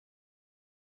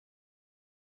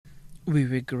We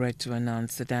regret to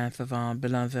announce the death of our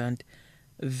beloved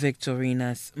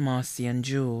Victorinus Marcian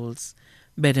Jules,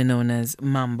 better known as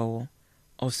Mambo,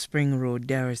 of Spring Road,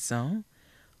 Darrisau,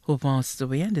 who passed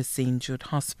away at the St. Jude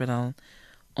Hospital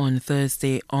on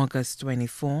Thursday, August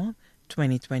 24,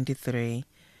 2023.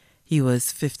 He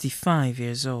was 55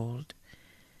 years old.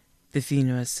 The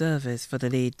funeral service for the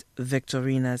late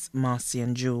Victorinus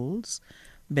Marcian Jules,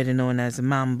 better known as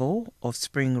Mambo of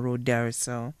Spring Road,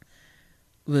 Darrisau,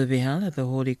 will be held at the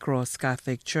Holy Cross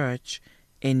Catholic Church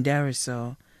in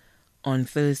Darrisau on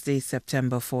Thursday,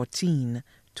 September 14,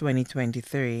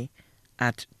 2023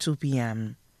 at 2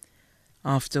 p.m.,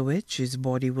 after which his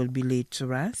body will be laid to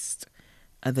rest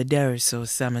at the Darrisau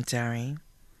Cemetery.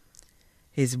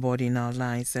 His body now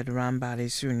lies at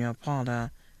Rambali Senior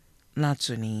Parlor,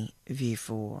 Latuni,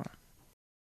 V4.